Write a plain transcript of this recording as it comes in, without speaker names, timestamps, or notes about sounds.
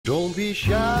Don't be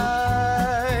shy,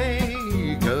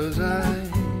 cause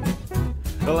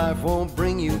life won't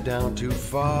bring you down too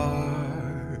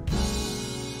far.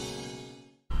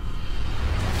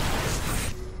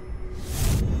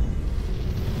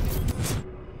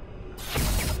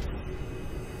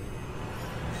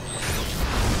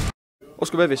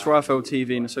 Oscar BEVIS for IFL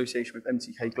TV in association with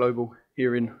MTK Global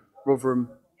here in Rotherham,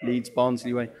 Leeds,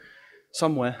 Barnsley way,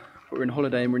 somewhere. But we're in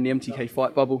holiday and we're in the MTK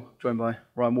fight bubble, joined by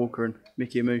Ryan Walker and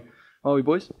Mickey Amoo. How are we,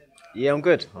 boys? Yeah, I'm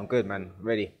good, man.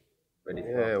 Ready.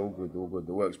 Yeah, all good.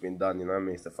 The work's been done, you know what I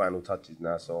mean? It's the final touches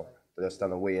now, so they're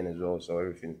done away in as well, so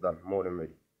everything's done. More than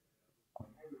ready.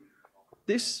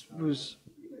 This was,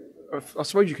 I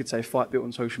suppose you could say, a fight built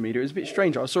on social media. It was a bit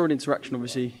strange. I saw an interaction,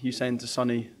 obviously, you saying to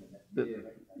Sonny that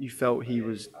you felt he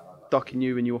was ducking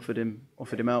you and you offered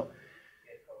him out.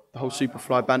 The whole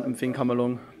Superfly Bantam thing come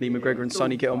along. Lee Mcgregor and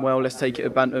Sonny get on well. Let's take it to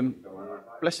Bantam.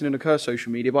 Blessing and a curse,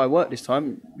 social media. But it worked this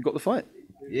time. You got the fight.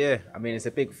 Yeah, I mean, it's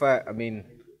a big fight. I mean,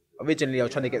 originally I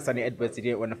was trying to get Sonny Edwards. He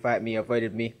didn't want to fight me,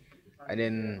 avoided me. And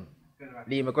then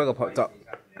Lee Mcgregor popped up.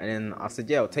 And then I said,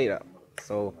 yeah, I'll take that.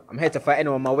 So I'm here to fight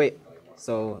anyone my weight.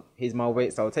 So he's my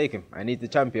weight, so I'll take him. And he's the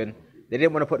champion. They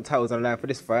didn't want to put the titles on line for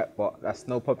this fight, but that's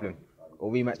no problem.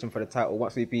 We'll rematch him for the title.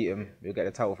 Once we beat him, we'll get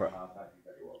the title for it.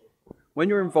 When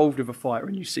you're involved with a fighter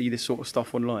and you see this sort of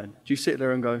stuff online, do you sit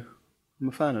there and go, I'm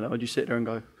a fan of that, or do you sit there and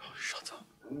go, oh, shut up?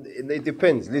 It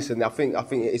depends. Listen, I think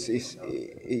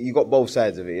you got both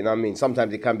sides of it. You know what I mean?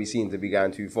 Sometimes it can be seen to be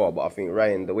going too far, but I think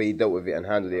Ryan, the way he dealt with it and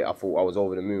handled it, I thought I was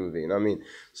over the moon with it. You know what I mean?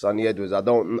 Sonny Edwards, I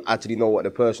don't actually know what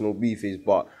the personal beef is,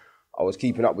 but I was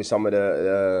keeping up with some of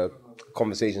the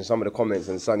conversations, some of the comments,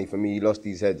 and Sonny, for me, he lost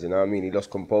his head. You know what I mean? He lost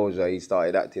composure. He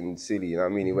started acting silly. You know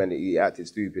what I mean? He acted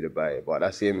stupid about it, but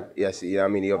that's him. Yes, you know what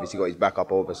I mean? He obviously got his back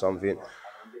up over something.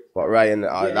 But Ryan,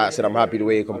 like I said, I'm happy the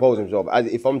way he composed himself.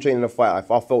 If I'm training a fight,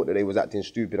 if I felt that they was acting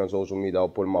stupid on social media, I'll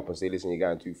pull him up and say, listen, you're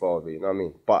going too far with it, you know what I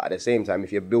mean? But at the same time,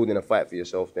 if you're building a fight for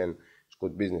yourself, then it's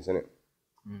good business, isn't it?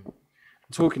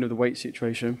 Talking of the weight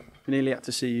situation, we nearly had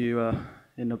to see you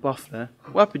in the buff there.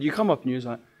 What happened? You come up and you was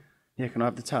like, yeah, can I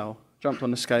have the towel? Jumped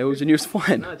on the scales and you was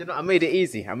fine. No, I made it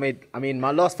easy. I mean, my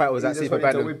last fight was at Super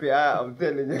Bantam. Whip it out, I'm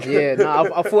telling you. Yeah,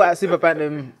 no, I fought at Super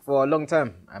Bantam for a long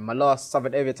time. And my last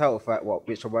Southern Area title fight,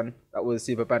 which I won, that was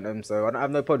Super Bantam. So I don't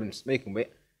have no problems making weight.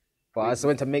 But I just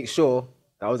went to make sure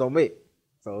that I was on weight.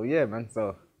 So yeah, man.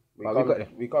 So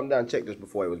we come down and checked just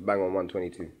before. It was bang on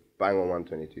 122. Bang on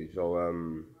 122.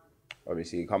 So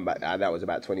obviously you come back, that was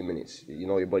about 20 minutes. You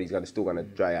know your body's still gonna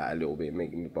dry out a little bit,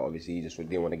 but obviously you just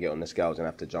didn't want to get on the scales and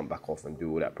have to jump back off and do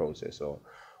all that process. So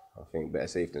I think better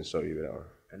safe than sorry with that one.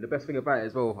 And the best thing about it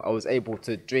as well, I was able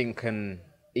to drink and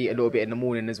eat a little bit in the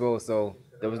morning as well. So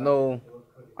there was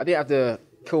I didn't have to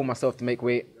kill myself to make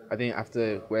weight. I didn't have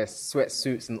to wear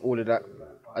sweatsuits and all of that.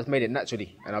 I just made it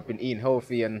naturally, and I've been eating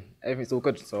healthy and everything's all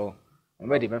good. So I'm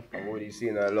ready, man. I've already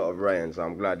seen a lot of Ryan, so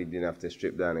I'm glad he didn't have to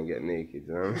strip down and get naked,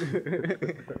 you know?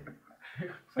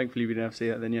 Thankfully, we didn't have to see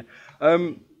that then, yeah.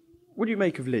 What do you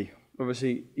make of Lee?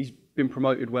 Obviously, he's been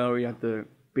promoted well. He had the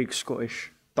big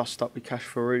Scottish dust-up with Cash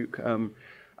Farouk. And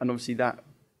obviously that,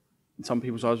 in some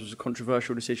people's eyes, was a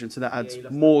controversial decision. So that adds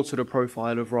more to the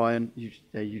profile of Ryan. You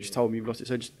just told me you've lost it.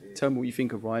 So just tell me what you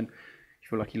think of Ryan. You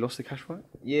feel like he lost the Cash fight?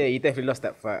 Yeah, he definitely lost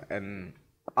that fight. And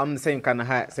I'm the same kind of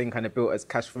height, same kind of built as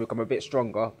Cash Farouk. I'm a bit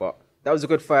stronger, but that was a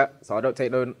good fight, so I don't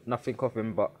take nothing off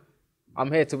him. But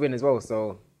I'm here to win as well,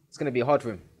 so it's going to be hard for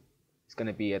him. It's going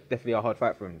to be definitely a hard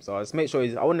fight for him. So I just make sure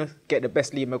I want to get the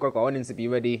best Lee Mcgregor. I want him to be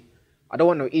ready. I don't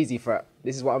want no easy fight.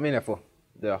 This is what I'm in there for.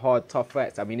 The hard, tough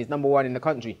fights. I mean, he's #1 in the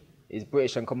country. He's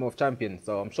British and Commonwealth champion,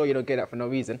 so I'm sure you don't get that for no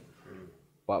reason.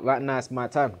 But right now it's my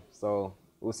time, so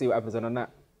we'll see what happens on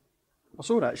that. I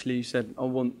saw that actually. You said, I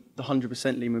want the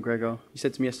 100% Lee Mcgregor. You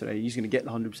said to me yesterday, he's going to get the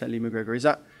 100% Lee McGregor. Is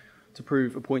that to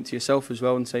prove a point to yourself as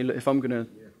well and say, look, if I'm going to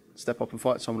step up and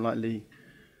fight someone like Lee,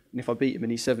 and if I beat him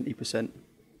and he's 70%,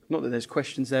 not that there's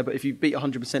questions there, but if you beat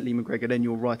 100% Lee McGregor, then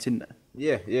you're right in there.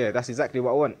 Yeah, that's exactly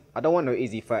what I want. I don't want no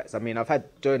easy fights. I mean, I've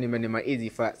had journeyman in my easy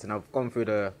fights and I've gone through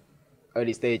the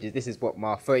early stages. This is what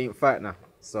my 13th fight now.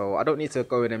 So I don't need to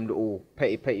go in them little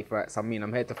petty fights. I mean,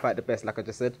 I'm here to fight the best, like I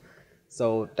just said.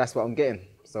 So that's what I'm getting.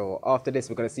 So after this,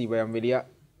 we're going to see where I'm really at.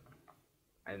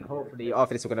 And hopefully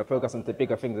after this, we're going to progress into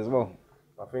bigger things as well.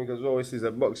 I think as well, this is a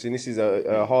boxing, this is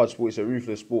a hard sport, it's a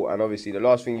ruthless sport, and obviously the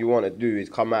last thing you want to do is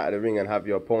come out of the ring and have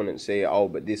your opponent say, oh,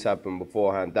 but this happened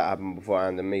beforehand, that happened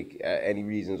beforehand, and make any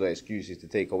reasons or excuses to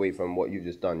take away from what you've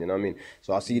just done, you know what I mean?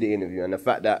 So I see the interview, and the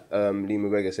fact that Lee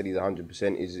Mcgregor said he's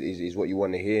 100% is what you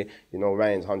want to hear. You know,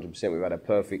 Ryan's 100%, we've had a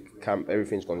perfect camp,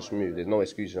 everything's gone smooth, there's no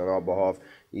excuses on our behalf.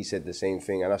 He said the same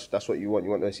thing, and that's what you want.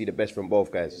 You want to see the best from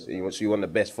both guys. So you want the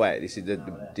best fight. This is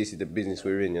the business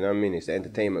we're in. You know what I mean? It's the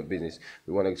entertainment business.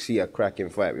 We want to see a cracking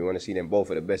fight. We want to see them both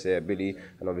at the best of their ability,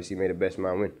 and obviously make the best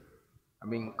man win. I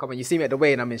mean, come on, you see me at the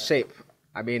weigh and I'm in shape.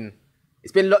 I mean,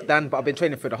 it's been lockdown, but I've been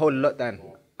training for the whole lockdown.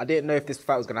 I didn't know if this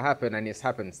fight was gonna happen, and it's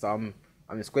happened. So I'm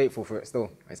just grateful for it still.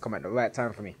 It's come at the right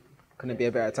time for me. Couldn't be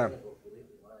a better time.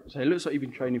 So it looks like you've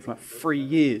been training for like 3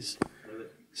 years.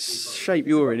 Shape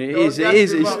you're in, it is.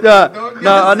 It's I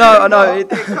know.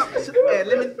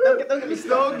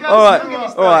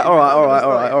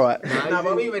 All right. Nah,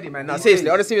 but we ready, man. No, seriously,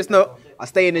 on a serious note, I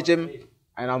stay in the gym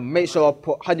and I make sure I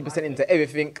put 100% into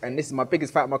everything. And this is my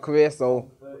biggest fight of my career, so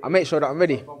I make sure that I'm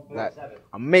ready. Like,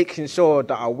 I'm making sure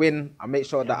that I win. I make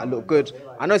sure that I look good.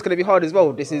 I know it's gonna be hard as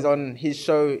well. This is on his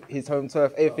show, his home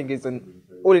turf. Everything is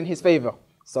all in his favour.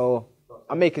 So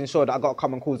I'm making sure that I got to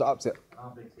come and cause the upset.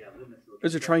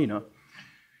 As a trainer,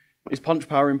 is punch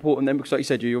power important then? Because like you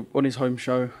said, you're on his home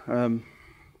show. You're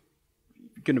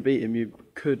going to beat him. You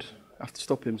could have to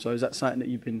stop him. So is that something that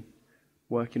you've been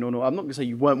working on? Or I'm not going to say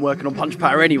you weren't working on punch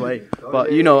power anyway,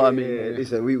 but you know what I mean. Yeah,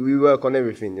 listen, we work on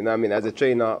everything, you know what I mean? As a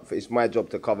trainer, it's my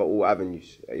job to cover all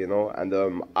avenues, you know? And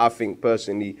I think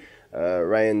personally,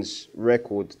 Ryan's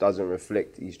record doesn't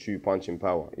reflect his true punching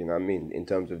power, you know what I mean, in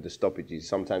terms of the stoppages.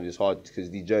 Sometimes it's hard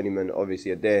because the journeymen obviously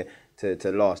are there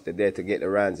to last, they're there to get the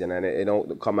rounds in, and they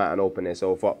don't come out and open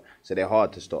themselves up, so they're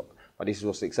hard to stop. But this is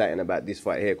what's exciting about this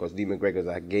fight here, because Lee McGregor's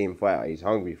a game fighter, he's a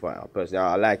hungry fighter. Personally,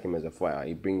 I like him as a fighter,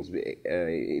 he brings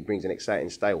an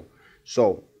exciting style.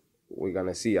 So we're going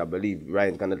to see, I believe,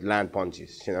 Ryan's going to land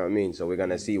punches, you know what I mean? So we're going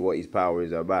to see what his power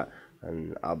is about.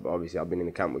 And obviously, I've been in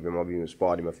the camp with him. I've even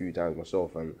sparred him a few times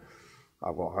myself, and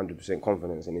I've got 100%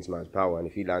 confidence in this man's power. And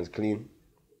if he lands clean,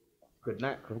 good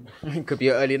night. Could be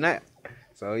an early night.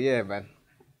 So yeah, man,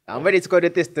 I'm ready to go the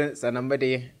distance, and I'm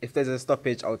ready. If there's a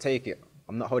stoppage, I'll take it.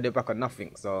 I'm not holding back on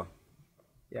nothing. So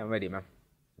yeah, I'm ready, man.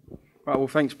 Right, well,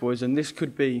 thanks, boys. And this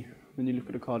could be, when you look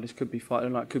at the card, this could be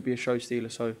fighting like, could be a show stealer.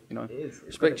 So you know,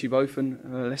 respect you both, and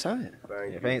let's have it.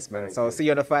 Yeah, thanks, man. So I'll see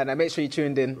you on the fight. Now make sure you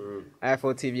tuned in.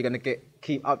 IFL TV, you're gonna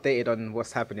keep updated on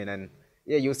what's happening, and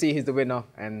yeah, you'll see who's the winner.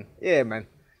 And yeah, man,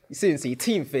 you soon see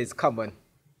Team Fizz. Come on,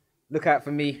 look out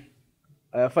for me.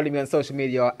 Follow me on social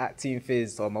media at Team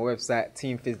Fizz, or my website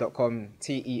teamfizz.com,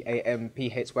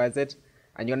 TEAMPHYZ,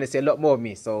 and you're gonna see a lot more of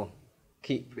me. So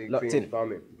keep locked in.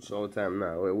 So time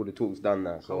now, all the talk's done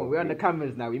now. So we're on the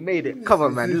cameras now. We made it. Come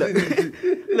on, man. Look,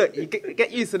 look. You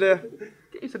get used to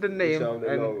the name.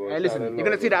 And listen, you're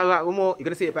gonna see that like more. You're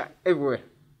gonna see it back everywhere.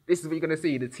 This is what you're gonna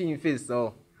see. The Team Fizz.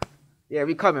 So yeah,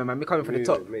 we coming, man. We coming for the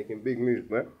top. Making big moves,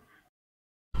 man.